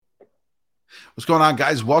What's going on,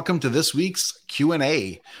 guys? Welcome to this week's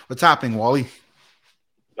Q&A. What's happening, Wally?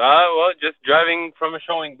 Well, just driving from a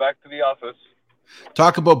showing back to the office.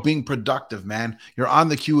 Talk about being productive, man. You're on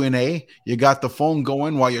the Q&A. You got the phone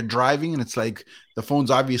going while you're driving, and it's like the phone's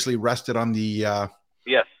obviously rested on the...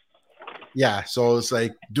 Yes. Yeah, so it's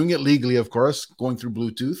like doing it legally, of course, going through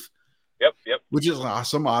Bluetooth. Yep. Which is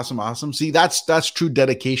awesome. See, that's true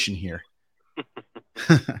dedication here.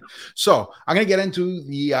 So I'm going to get into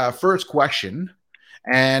the first question,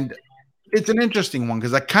 and it's an interesting one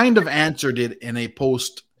because I kind of answered it in a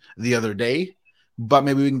post the other day, but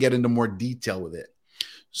maybe we can get into more detail with it.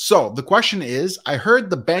 So the question is, I heard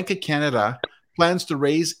the Bank of Canada plans to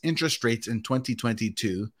raise interest rates in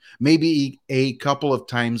 2022, maybe a couple of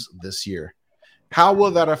times this year. How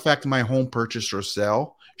will that affect my home purchase or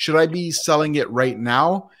sale? Should I be selling it right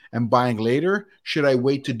now and buying later? Should I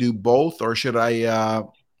wait to do both, or should I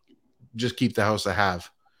just keep the house I have?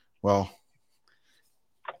 Well,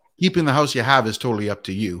 keeping the house you have is totally up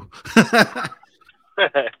to you.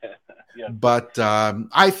 Yeah. But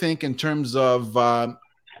I think in terms of buying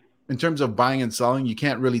and selling, you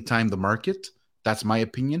can't really time the market. That's my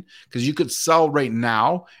opinion, because you could sell right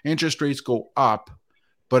now, interest rates go up,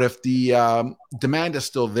 but if the demand is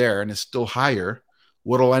still there and it's still higher,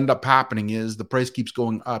 what'll end up happening is the price keeps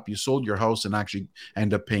going up. You sold your house and actually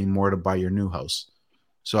end up paying more to buy your new house.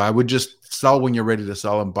 So I would just sell when you're ready to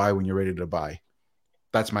sell and buy when you're ready to buy.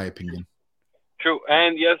 That's my opinion. True.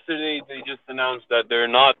 And yesterday they just announced that they're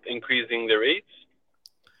not increasing the rates.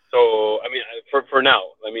 So, I mean, for now,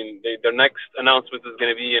 I mean, their next announcement is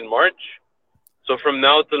going to be in March. So from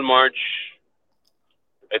now till March,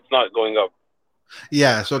 it's not going up.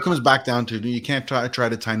 Yeah, so it comes back down to you can't try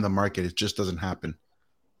to time the market. It just doesn't happen.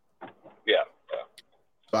 Yeah.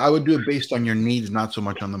 So I would do it based on your needs, not so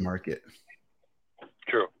much on the market.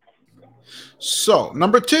 True. So,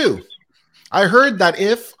 number 2, I heard that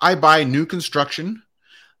if I buy new construction,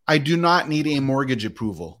 I do not need a mortgage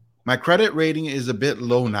approval. My credit rating is a bit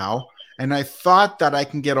low now, and I thought that I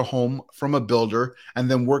can get a home from a builder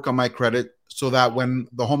and then work on my credit so that when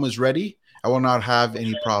the home is ready, I will not have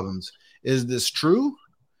any problems. Is this true?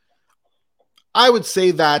 I would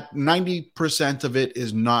say that 90% of it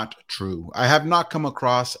is not true. I have not come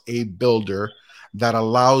across a builder that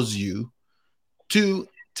allows you to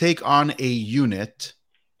take on a unit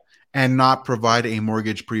and not provide a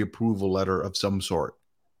mortgage pre-approval letter of some sort.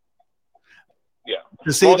 Yeah.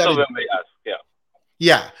 To say Most that of them they ask. Yeah.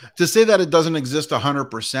 Yeah. To say that it doesn't exist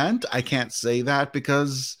 100%, I can't say that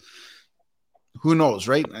because who knows,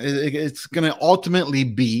 right? It's going to ultimately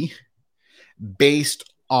be based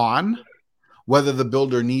on whether the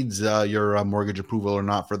builder needs your mortgage approval or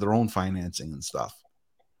not for their own financing and stuff.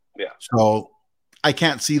 Yeah. So I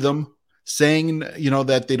can't see them saying,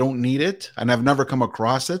 that they don't need it, and I've never come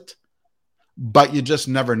across it, but you just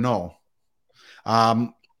never know.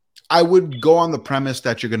 I would go on the premise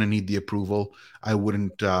that you're going to need the approval. I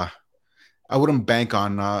wouldn't bank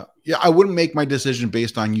on, I wouldn't make my decision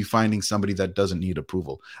based on you finding somebody that doesn't need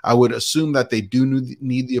approval. I would assume that they do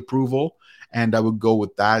need the approval, and I would go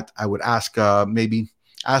with that. I would maybe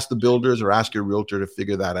ask the builders or ask your realtor to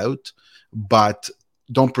figure that out, but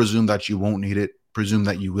don't presume that you won't need it. Presume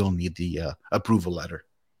that you will need the approval letter.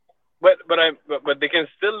 But they can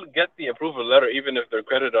still get the approval letter even if their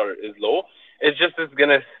credit is low. It's going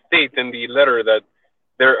to state in the letter that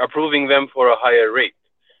they're approving them for a higher rate.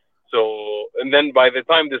 So, and then by the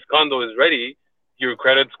time this condo is ready, your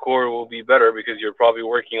credit score will be better because you're probably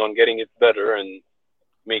working on getting it better and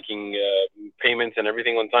making payments and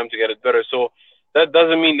everything on time to get it better. So that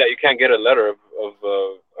doesn't mean that you can't get a letter of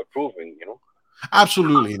approving,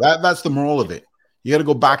 Absolutely. That's the moral of it. You got to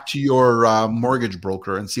go back to your mortgage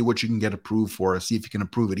broker and see what you can get approved for, see if you can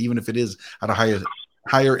approve it, even if it is at a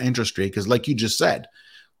higher interest rate. Because like you just said,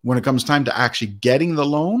 when it comes time to actually getting the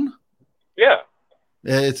loan, yeah,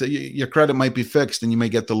 your credit might be fixed and you may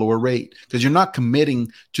get the lower rate because you're not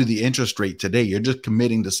committing to the interest rate today. You're just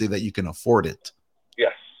committing to say that you can afford it.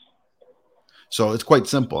 Yes. So it's quite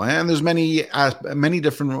simple. And there's many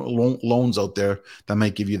different loans out there that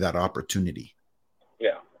might give you that opportunity.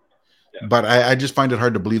 Yeah. But I just find it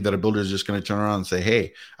hard to believe that a builder is just going to turn around and say,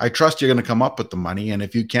 hey, I trust you're going to come up with the money. And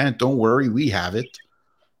if you can't, don't worry, we have it.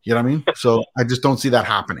 You know what I mean? So I just don't see that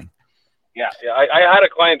happening. Yeah. I had a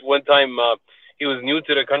client one time, he was new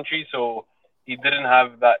to the country, so he didn't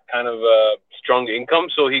have that kind of strong income.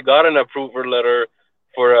 So he got an approval letter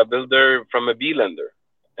for a builder from a B lender.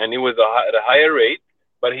 And it was at a higher rate,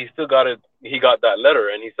 but he still got it. He got that letter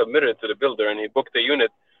and he submitted it to the builder and he booked a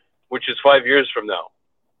unit, which is 5 years from now.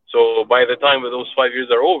 So by the time those 5 years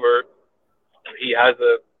are over, he has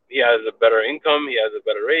a better income, he has a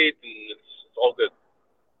better rate, and it's all good.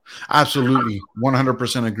 Absolutely.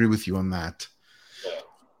 100% agree with you on that. Yeah.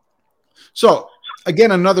 So,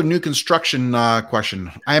 again, another new construction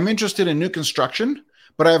question. I am interested in new construction,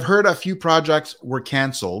 but I've heard a few projects were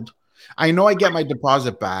canceled. I know I get my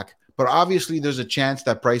deposit back, but obviously there's a chance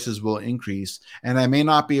that prices will increase and I may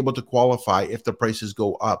not be able to qualify if the prices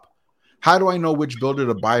go up. How do I know which builder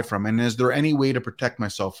to buy from? And is there any way to protect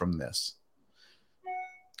myself from this?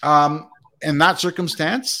 In that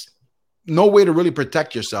circumstance, no way to really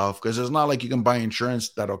protect yourself because it's not like you can buy insurance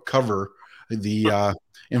that'll cover the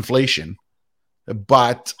inflation.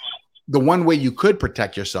 But the one way you could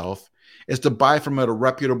protect yourself is to buy from a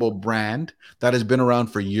reputable brand that has been around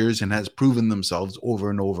for years and has proven themselves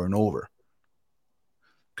over and over and over.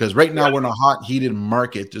 Because right now we're in a hot, heated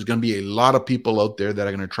market. There's going to be a lot of people out there that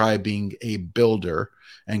are going to try being a builder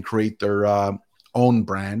and create their own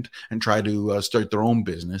brand and try to start their own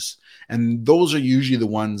business. And those are usually the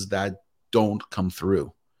ones that don't come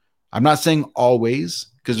through. I'm not saying always,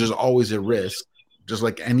 because there's always a risk. Just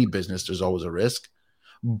like any business, there's always a risk.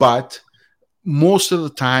 But most of the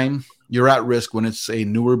time, you're at risk when it's a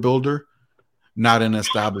newer builder, not an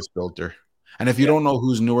established builder. And if you don't know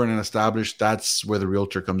who's newer and established, that's where the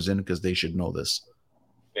realtor comes in because they should know this.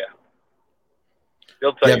 Yeah.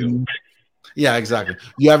 They'll tell you. Yeah, exactly. Do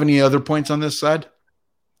you have any other points on this side?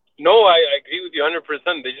 No, I agree with you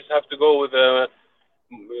 100%. They just have to go with a,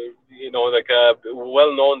 like a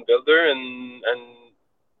well-known builder, and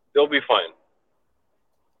they'll be fine.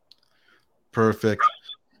 Perfect.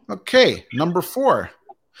 Okay, number 4.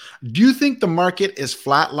 Do you think the market is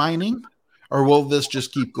flatlining, or will this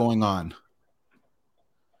just keep going on?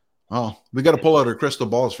 Oh, we got to pull out our crystal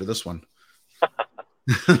balls for this one.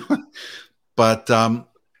 But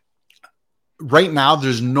right now,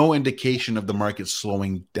 there's no indication of the market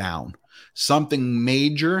slowing down. Something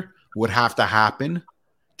major would have to happen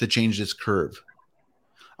to change this curve.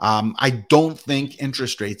 I don't think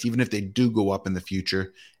interest rates, even if they do go up in the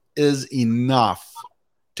future, is enough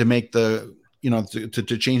to make the,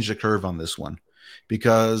 to change the curve on this one,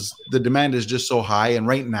 because the demand is just so high. And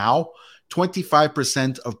right now,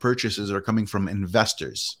 25% of purchases are coming from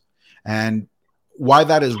investors. And why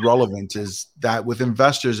that is relevant is that with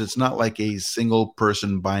investors, it's not like a single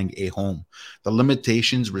person buying a home. The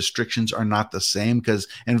limitations, restrictions are not the same because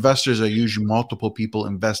investors are usually multiple people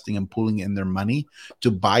investing and pulling in their money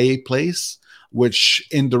to buy a place, which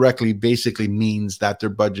indirectly basically means that their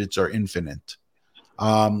budgets are infinite.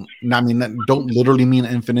 I mean, that don't literally mean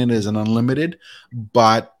infinite as an unlimited,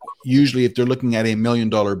 but usually if they're looking at $1 million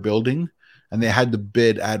building and they had to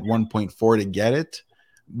bid at 1.4 to get it,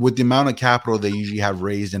 with the amount of capital they usually have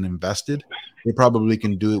raised and invested, they probably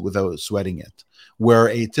can do it without sweating it. Where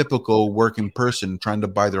a typical working person trying to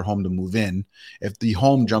buy their home to move in, if the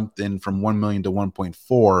home jumped in from 1 million to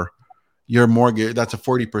 1.4, your mortgage, that's a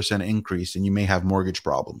 40% increase and you may have mortgage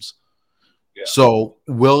problems. Yeah. So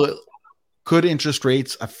could interest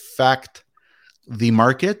rates affect the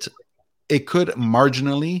market? It could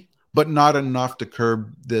marginally, but not enough to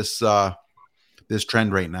curb this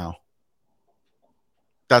trend right now.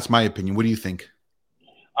 That's my opinion. What do you think?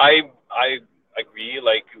 I agree.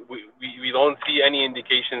 Like we don't see any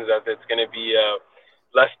indications that it's going to be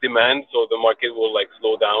less demand, so the market will like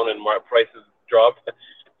slow down and prices drop.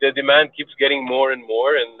 The demand keeps getting more and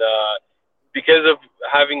more, and because of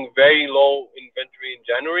having very low inventory in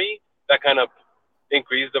January, that kind of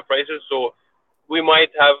increased the prices. So we might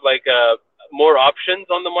have like more options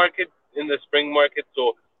on the market in the spring market,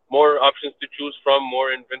 so more options to choose from,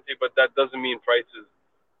 more inventory, but that doesn't mean prices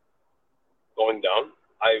going down.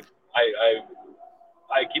 I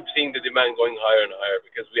keep seeing the demand going higher and higher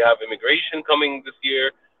because we have immigration coming this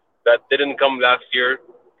year that didn't come last year.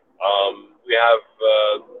 We have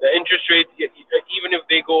the interest rate, even if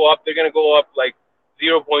they go up, they're going to go up like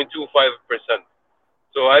 0.25%.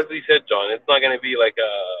 So as we said, John, it's not going to be like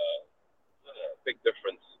a big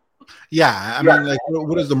difference. Yeah, I mean, like,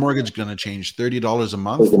 what is the mortgage going to change? $30 a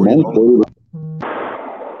month, $40?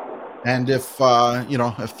 And if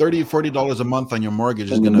if $30, $40 a month on your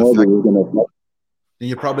mortgage is going to affect, then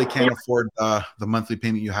you probably can't afford the monthly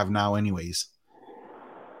payment you have now, anyways.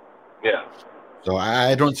 Yeah. So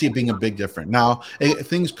I don't see it being a big difference. Now,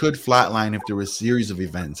 things could flatline if there was a series of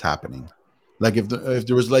events happening. Like if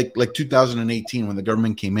there was like 2018 when the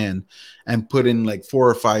government came in and put in like 4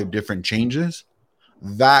 or 5 different changes,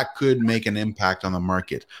 that could make an impact on the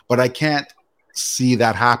market. But I can't see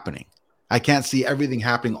that happening. I can't see everything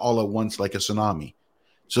happening all at once like a tsunami.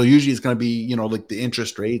 So usually it's going to be, like the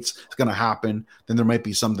interest rates, it's going to happen. Then there might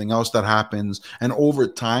be something else that happens. And over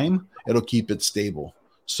time, it'll keep it stable.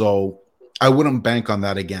 So I wouldn't bank on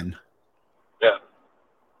that again. Yeah.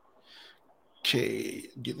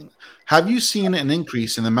 Have you seen an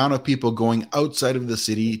increase in the amount of people going outside of the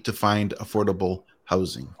city to find affordable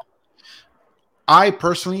housing? I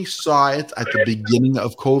personally saw it at the beginning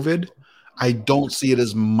of COVID. I don't see it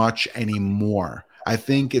as much anymore. I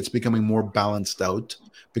think it's becoming more balanced out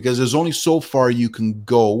because there's only so far you can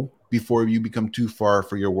go before you become too far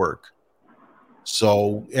for your work.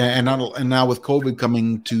 So, and now with COVID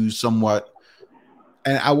coming to somewhat,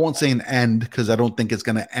 and I won't say an end because I don't think it's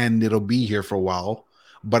going to end. It'll be here for a while,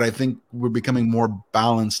 but I think we're becoming more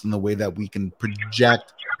balanced in the way that we can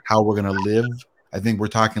project how we're going to live. I think we're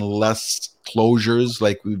talking less closures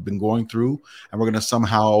like we've been going through, and we're going to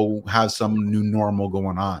somehow have some new normal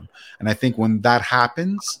going on. And I think when that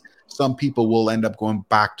happens, some people will end up going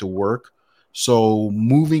back to work. So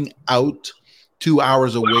moving out 2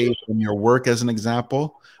 hours away from your work, as an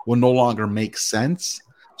example, will no longer make sense.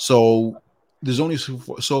 So there's only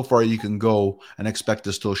so far you can go and expect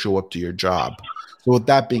to still show up to your job. So with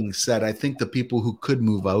that being said, I think the people who could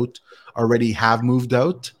move out already have moved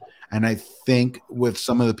out. And I think with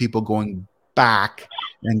some of the people going back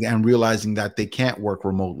and realizing that they can't work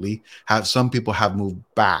remotely, have some people have moved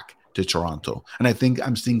back to Toronto. And I think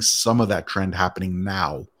I'm seeing some of that trend happening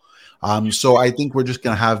now. So I think we're just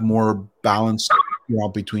going to have more balance,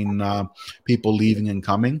 between people leaving and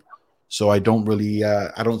coming. So I don't really,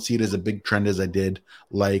 I don't see it as a big trend as I did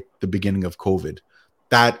like the beginning of COVID.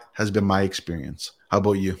 That has been my experience. How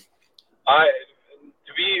about you?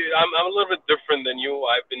 I'm a little bit different than you.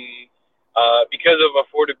 I've been because of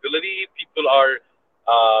affordability, people are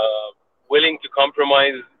willing to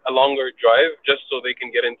compromise a longer drive just so they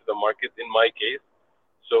can get into the market. In my case,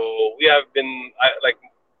 so we have been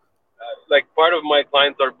like part of my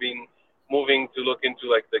clients are being moving to look into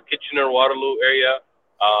like the Kitchener Waterloo area,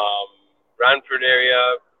 Brantford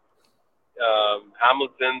area,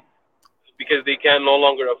 Hamilton, because they can no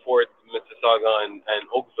longer afford Mississauga and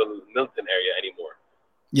Oakville, Milton area anymore.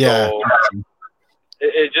 Yeah. So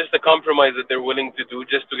it's just a compromise that they're willing to do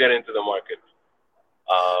just to get into the market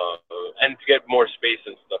and to get more space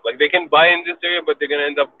and stuff. Like they can buy in this area, but they're gonna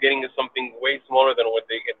end up getting something way smaller than what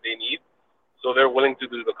they need. So they're willing to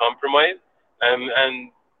do the compromise,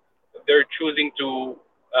 and they're choosing to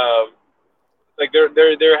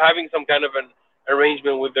they're having some kind of an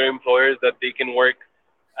arrangement with their employers that they can work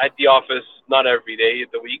at the office not every day of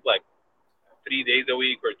the week, like 3 days a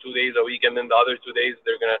week or 2 days a week, and then the other 2 days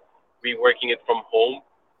they're gonna be working it from home.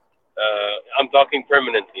 I'm talking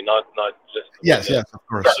permanently, not just yes, of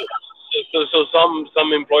course. So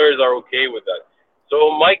some employers are okay with that.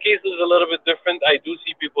 So my case is a little bit different. I do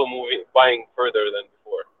see people buying further than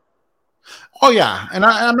before. Oh yeah, and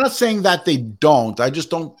I'm not saying that they don't. I just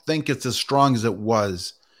don't think it's as strong as it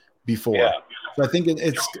was before. Yeah. So I think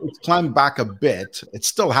it's climbed back a bit. It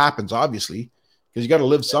still happens, obviously, because you got to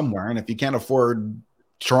live somewhere, and if you can't afford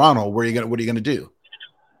Toronto, what are you gonna do?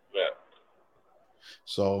 Yeah.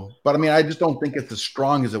 So, but I mean, I just don't think it's as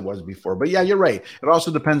strong as it was before. But yeah, you're right. It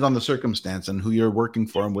also depends on the circumstance and who you're working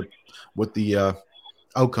for and what the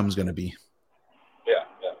outcome is going to be. Yeah.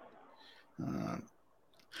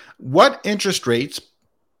 What interest rates?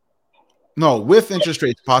 No, with interest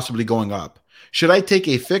rates possibly going up, should I take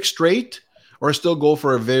a fixed rate or still go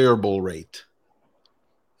for a variable rate?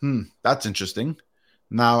 That's interesting.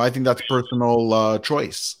 Now, I think that's personal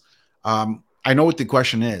choice. I know what the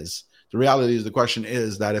question is. The reality is the question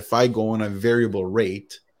is that if I go on a variable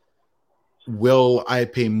rate, will I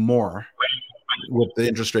pay more with the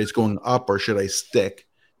interest rates going up, or should I stick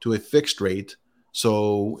to a fixed rate?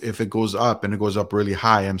 So if it goes up and it goes up really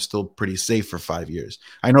high, I'm still pretty safe for 5 years.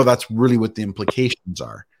 I know that's really what the implications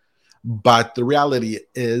are. But the reality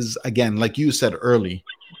is, again, like you said earlier,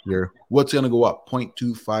 what's going to go up?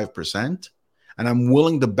 0.25%. And I'm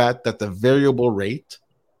willing to bet that the variable rate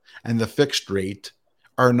and the fixed rate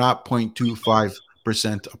are not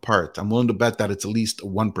 0.25% apart. I'm willing to bet that it's at least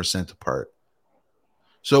 1% apart.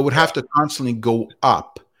 So it would have to constantly go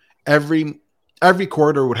up. Every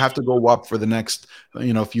quarter would have to go up for the next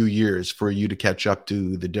few years for you to catch up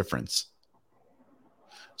to the difference.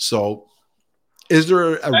 So is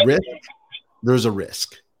there a risk? There's a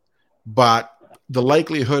risk. But the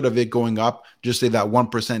likelihood of it going up, just say that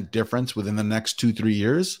 1% difference within the next 2-3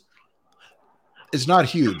 years, is not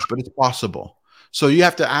huge, but it's possible. So you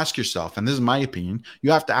have to ask yourself, and this is my opinion,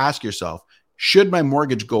 you have to ask yourself, should my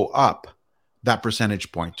mortgage go up that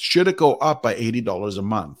percentage point? Should it go up by $80 a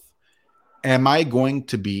month? Am I going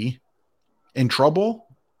to be in trouble,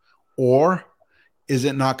 or is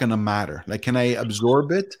it not going to matter? Like, can I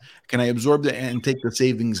absorb it? Can I absorb it and take the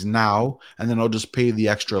savings now, and then I'll just pay the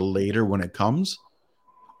extra later when it comes?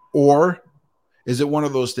 Or is it one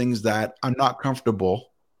of those things that I'm not comfortable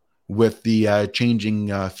with the changing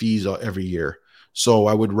fees every year. So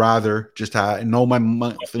I would rather just know my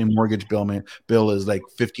monthly mortgage bill is like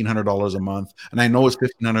 $1,500 a month, and I know it's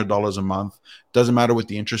 $1,500 a month. Doesn't matter what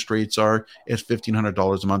the interest rates are; it's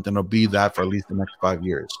 $1,500 a month, and it'll be that for at least the next 5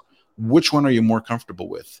 years. Which one are you more comfortable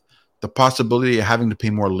with? The possibility of having to pay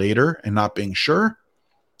more later and not being sure,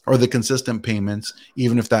 or the consistent payments,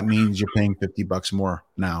 even if that means you're paying $50 more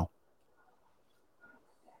now?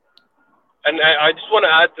 And I just want to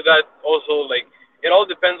add to that also, like, it all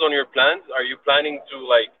depends on your plans. Are you planning to,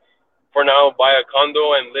 like, for now, buy a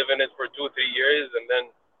condo and live in it for 2 3 years, and then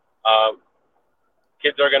uh,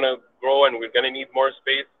 kids are gonna grow and we're gonna need more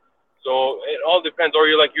space? So it all depends. Or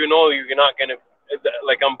you're like, you're not gonna,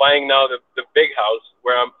 like, I'm buying now the big house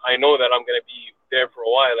where I know that I'm gonna be there for a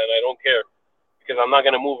while and I don't care because I'm not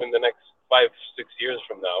gonna move in the next 5 6 years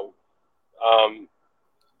from now.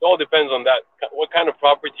 It all depends on that. What kind of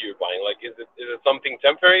property you're buying? Like, is it something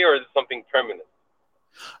temporary or is it something permanent?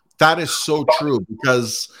 That is so true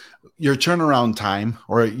because your turnaround time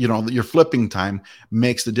or your flipping time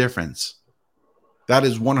makes the difference. That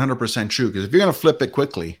is 100% true because if you're going to flip it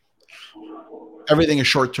quickly, everything is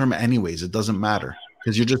short term anyways. It doesn't matter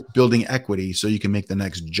because you're just building equity so you can make the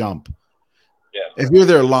next jump. Yeah. If you're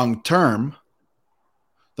there long term,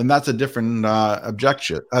 then that's a different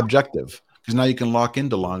objective because now you can lock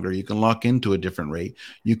into longer. You can lock into a different rate.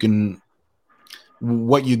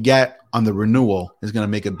 What you get on the renewal is going to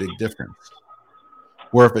make a big difference.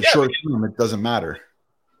 Where if it's Yeah, short term, it doesn't matter.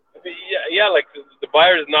 yeah. Like the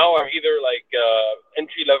buyers now are either like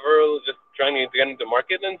entry level, just trying to get into the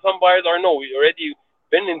market, and some buyers are no. We already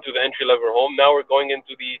been into the entry level home. Now we're going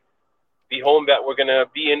into the home that we're gonna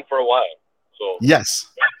be in for a while. So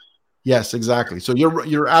Yes, exactly. So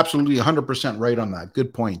you're absolutely 100% right on that.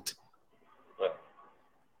 Good point.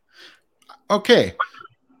 Okay.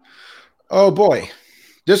 Oh boy,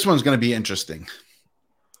 this one's going to be interesting.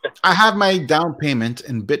 I have my down payment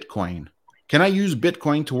in Bitcoin. Can I use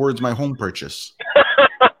Bitcoin towards my home purchase?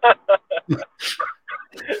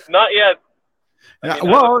 not yet. I Yeah,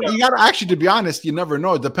 mean, well, you got to actually, to be honest, you never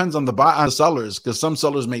know. It depends on on the sellers because some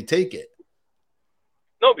sellers may take it.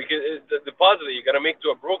 no, because it's the deposit that you gotta make to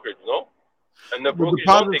a brokerage, no, and the The brokerage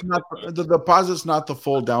don't take it. deposit's not the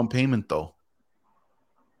full down payment though,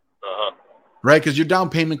 Uh-huh. right? Because your down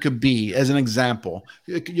payment could be, as an example,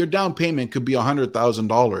 your down payment could be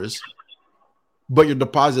 $100,000, but your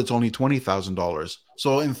deposit's only $20,000.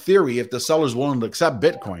 So in theory, if the seller's willing to accept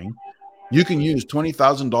Bitcoin, you can use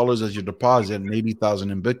 $20,000 as your deposit and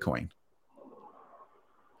 80,000 in Bitcoin.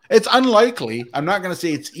 It's unlikely. I'm not going to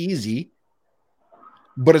say it's easy,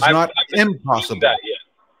 but it's not I've seen impossible. that yet.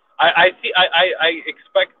 I see. I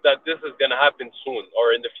expect that this is gonna happen soon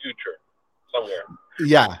or in the future, somewhere.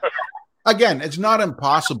 Yeah. Again, it's not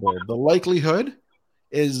impossible. The likelihood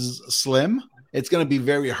is slim. It's going to be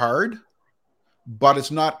very hard, but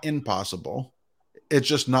it's not impossible. It's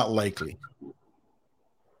just not likely.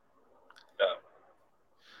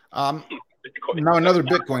 Um, Bitcoin. Now, another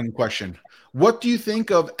Bitcoin question. What do you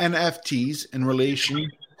think of NFTs in relation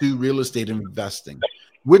to real estate investing?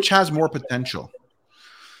 Which has more potential?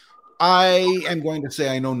 I am going to say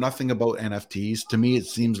I know nothing about NFTs. To me, it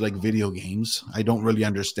seems like video games. I don't really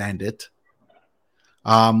understand it.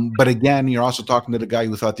 But again, you're also talking to the guy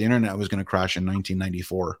who thought the internet was going to crash in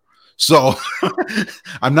 1994. So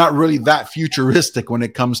I'm not really that futuristic when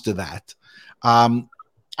it comes to that.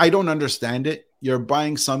 I don't understand it. You're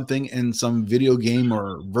buying something in some video game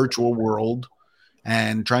or virtual world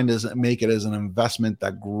and trying to make it as an investment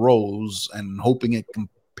that grows and hoping it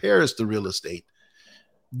compares to real estate.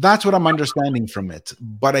 That's what I'm understanding from it,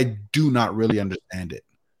 but I do not really understand it.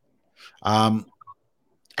 Um,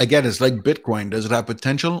 Again, it's like Bitcoin. Does it have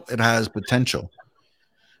potential? It has potential.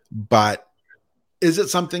 But is it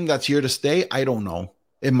something that's here to stay? I don't know.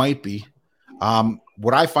 It might be.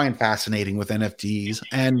 What I find fascinating with NFTs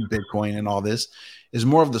and Bitcoin and all this is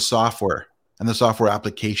more of the software and the software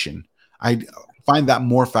application. I find that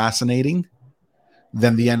more fascinating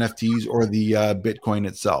than the NFTs or the Bitcoin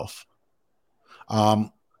itself.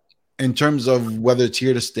 Um, in terms of whether it's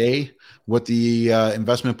here to stay, what the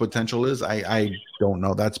investment potential is, I don't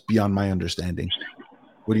know. That's beyond my understanding.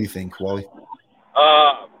 What do you think, Wally?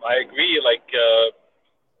 I agree. Like,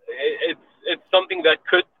 it's something that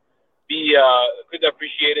could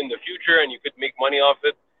appreciate in the future, and you could make money off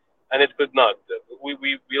it, and it could not. We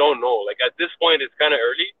don't know. Like, at this point, it's kind of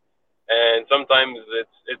early, and sometimes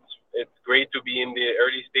it's great to be in the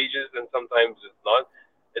early stages, and sometimes it's not.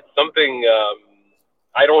 It's something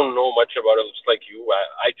I don't know much about it. Just like you,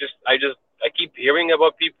 I keep hearing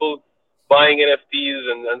about people buying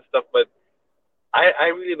NFTs and stuff, but I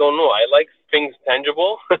really don't know. I like things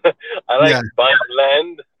tangible. I like Yeah, buying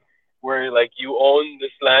land where like you own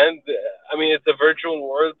this land. I mean, it's a virtual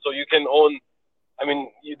world, so you can own. I mean,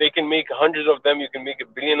 they can make hundreds of them. You can make a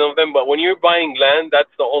billion of them. But when you're buying land,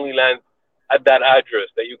 that's the only land at that address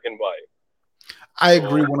that you can buy. I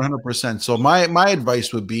agree So 100%. So my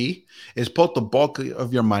advice would be is put the bulk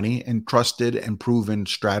of your money in trusted and proven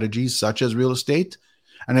strategies such as real estate.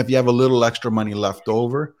 And if you have a little extra money left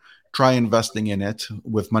over, try investing in it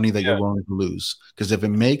with money that you're yeah, willing to lose. Because if it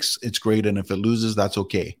makes, it's great, and if it loses, that's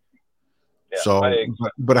okay. yeah, So, I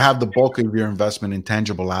but have the bulk of your investment in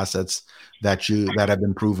tangible assets that have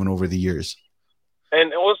been proven over the years.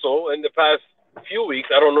 and also in the past few weeks,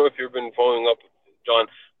 I don't know if you've been following up, John,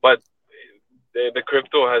 but the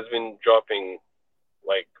crypto has been dropping.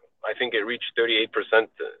 Like I think it reached 38%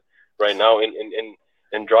 right now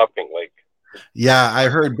in dropping. Like Yeah, I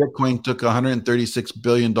heard Bitcoin took $136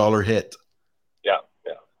 billion hit. yeah,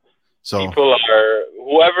 yeah. So People are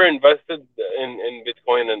whoever invested in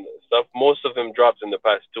Bitcoin and stuff. Most of them dropped in the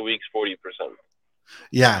past 2 weeks 40%.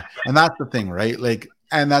 yeah, and that's the thing, right? Like,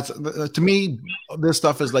 and that's to me, this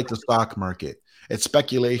stuff is like the stock market. It's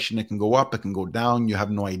speculation. It can go up, it can go down. You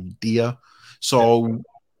have no idea. Yeah, So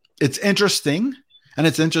it's interesting, and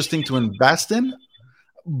it's interesting to invest in,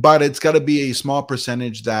 but it's got to be a small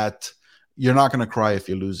percentage that you're not going to cry if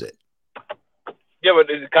you lose it. yeah, but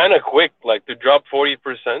it's kind of quick. Like to drop 40%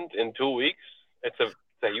 in 2 weeks. It's a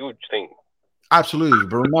huge thing. Absolutely,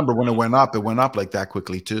 but remember when it went up like that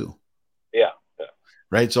quickly too, Yeah, yeah,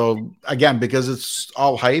 right? So again, because it's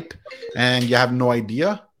all hype and you have no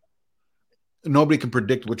idea, nobody can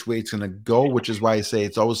predict which way it's going to go, which is why I say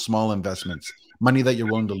it's always small investments, money that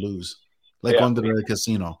you're willing to lose, like yeah. going to the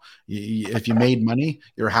casino. If you made money,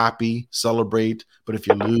 you're happy, celebrate. But if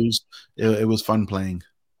you lose, it was fun playing.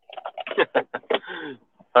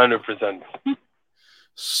 100%.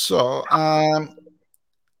 So,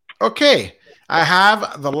 okay, I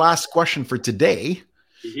have the last question for today.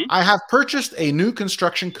 Hmm. I have purchased a new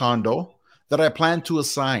construction condo that I plan to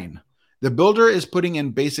assign. The builder is putting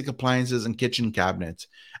in basic appliances and kitchen cabinets,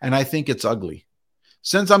 and I think it's ugly.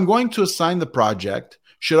 Since I'm going to assign the project,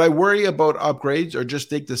 should I worry about upgrades or just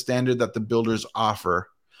take the standard that the builders offer?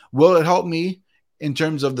 Will it help me in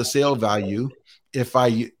terms of the sale value if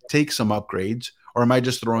I take some upgrades, or am I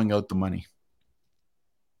just throwing out the money?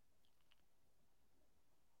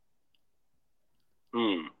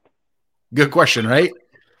 Hmm. Good question, right?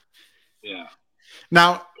 Yeah.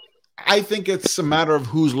 Now, I think it's a matter of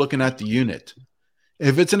who's looking at the unit.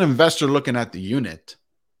 If it's an investor looking at the unit,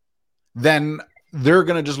 then they're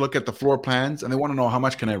going to just look at the floor plans and they want to know how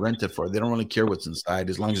much can I rent it for. They don't really care what's inside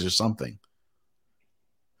as long as there's something.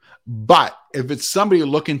 But if it's somebody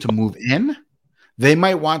looking to move in, they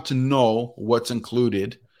might want to know what's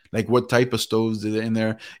included, like what type of stoves is in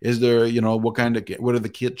there. Is there, what do the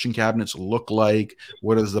kitchen cabinets look like?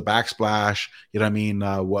 What is the backsplash? You know what I mean?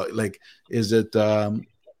 What like is it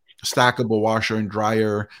stackable washer and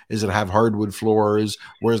dryer? Is it have hardwood floors?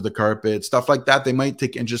 Where's the carpet? Stuff like that. They might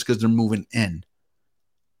take interest because they're moving in.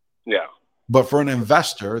 Yeah. But for an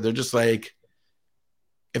investor, they're just like,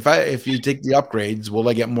 if you take the upgrades, will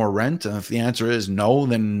I get more rent? And if the answer is no,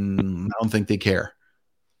 then I don't think they care.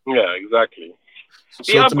 Yeah. Exactly. The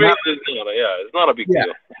So it's a upgrade matter, is yeah, it's not a big yeah,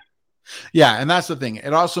 deal. yeah, and that's the thing.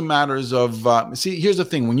 It also matters of see. Here's the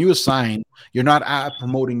thing: when you assign, you're not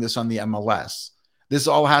promoting this on the MLS. This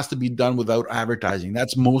all has to be done without advertising.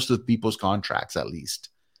 That's most of people's contracts, at least.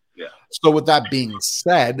 Yeah. So with that being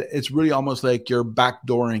said, it's really almost like you're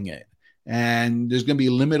backdooring it. And there's going to be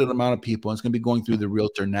a limited amount of people. And it's going to be going through the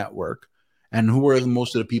realtor network. And who are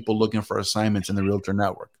most of the people looking for assignments in the realtor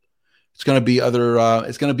network? It's going to be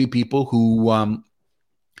it's going to be people who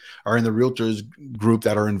are in the realtors group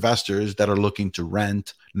that are investors that are looking to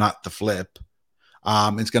rent, not to flip.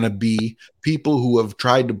 It's going to be people who have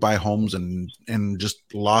tried to buy homes and just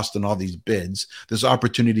lost in all these bids. This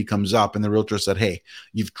opportunity comes up, and the realtor said, "Hey,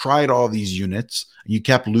 you've tried all these units, you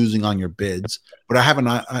kept losing on your bids, but I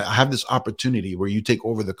have this opportunity where you take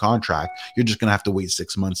over the contract. You're just going to have to wait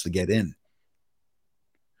 6 months to get in."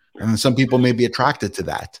 And then some people may be attracted to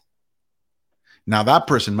that. Now that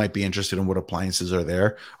person might be interested in what appliances are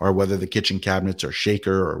there, or whether the kitchen cabinets are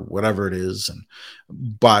shaker or whatever it is,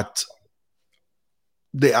 but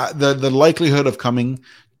the likelihood of coming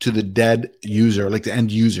to the dead user, like the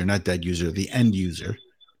end user, not dead user, the end user,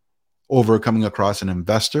 over coming across an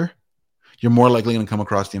investor, you're more likely going to come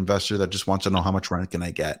across the investor that just wants to know how much rent can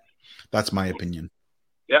I get. That's my opinion.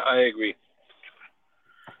 Yeah, I agree.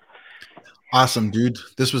 Awesome, dude.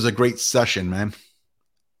 This was a great session, man.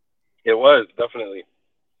 It was definitely.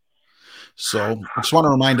 So I just want to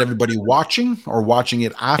remind everybody watching or watching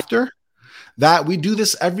it after that we do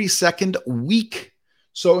this every second week.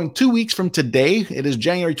 So in 2 weeks from today, it is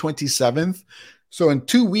January 27th. So in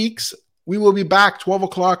 2 weeks, we will be back 12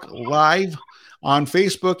 o'clock live on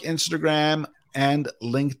Facebook, Instagram, and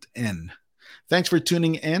LinkedIn. Thanks for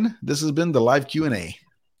tuning in. This has been the live Q&A.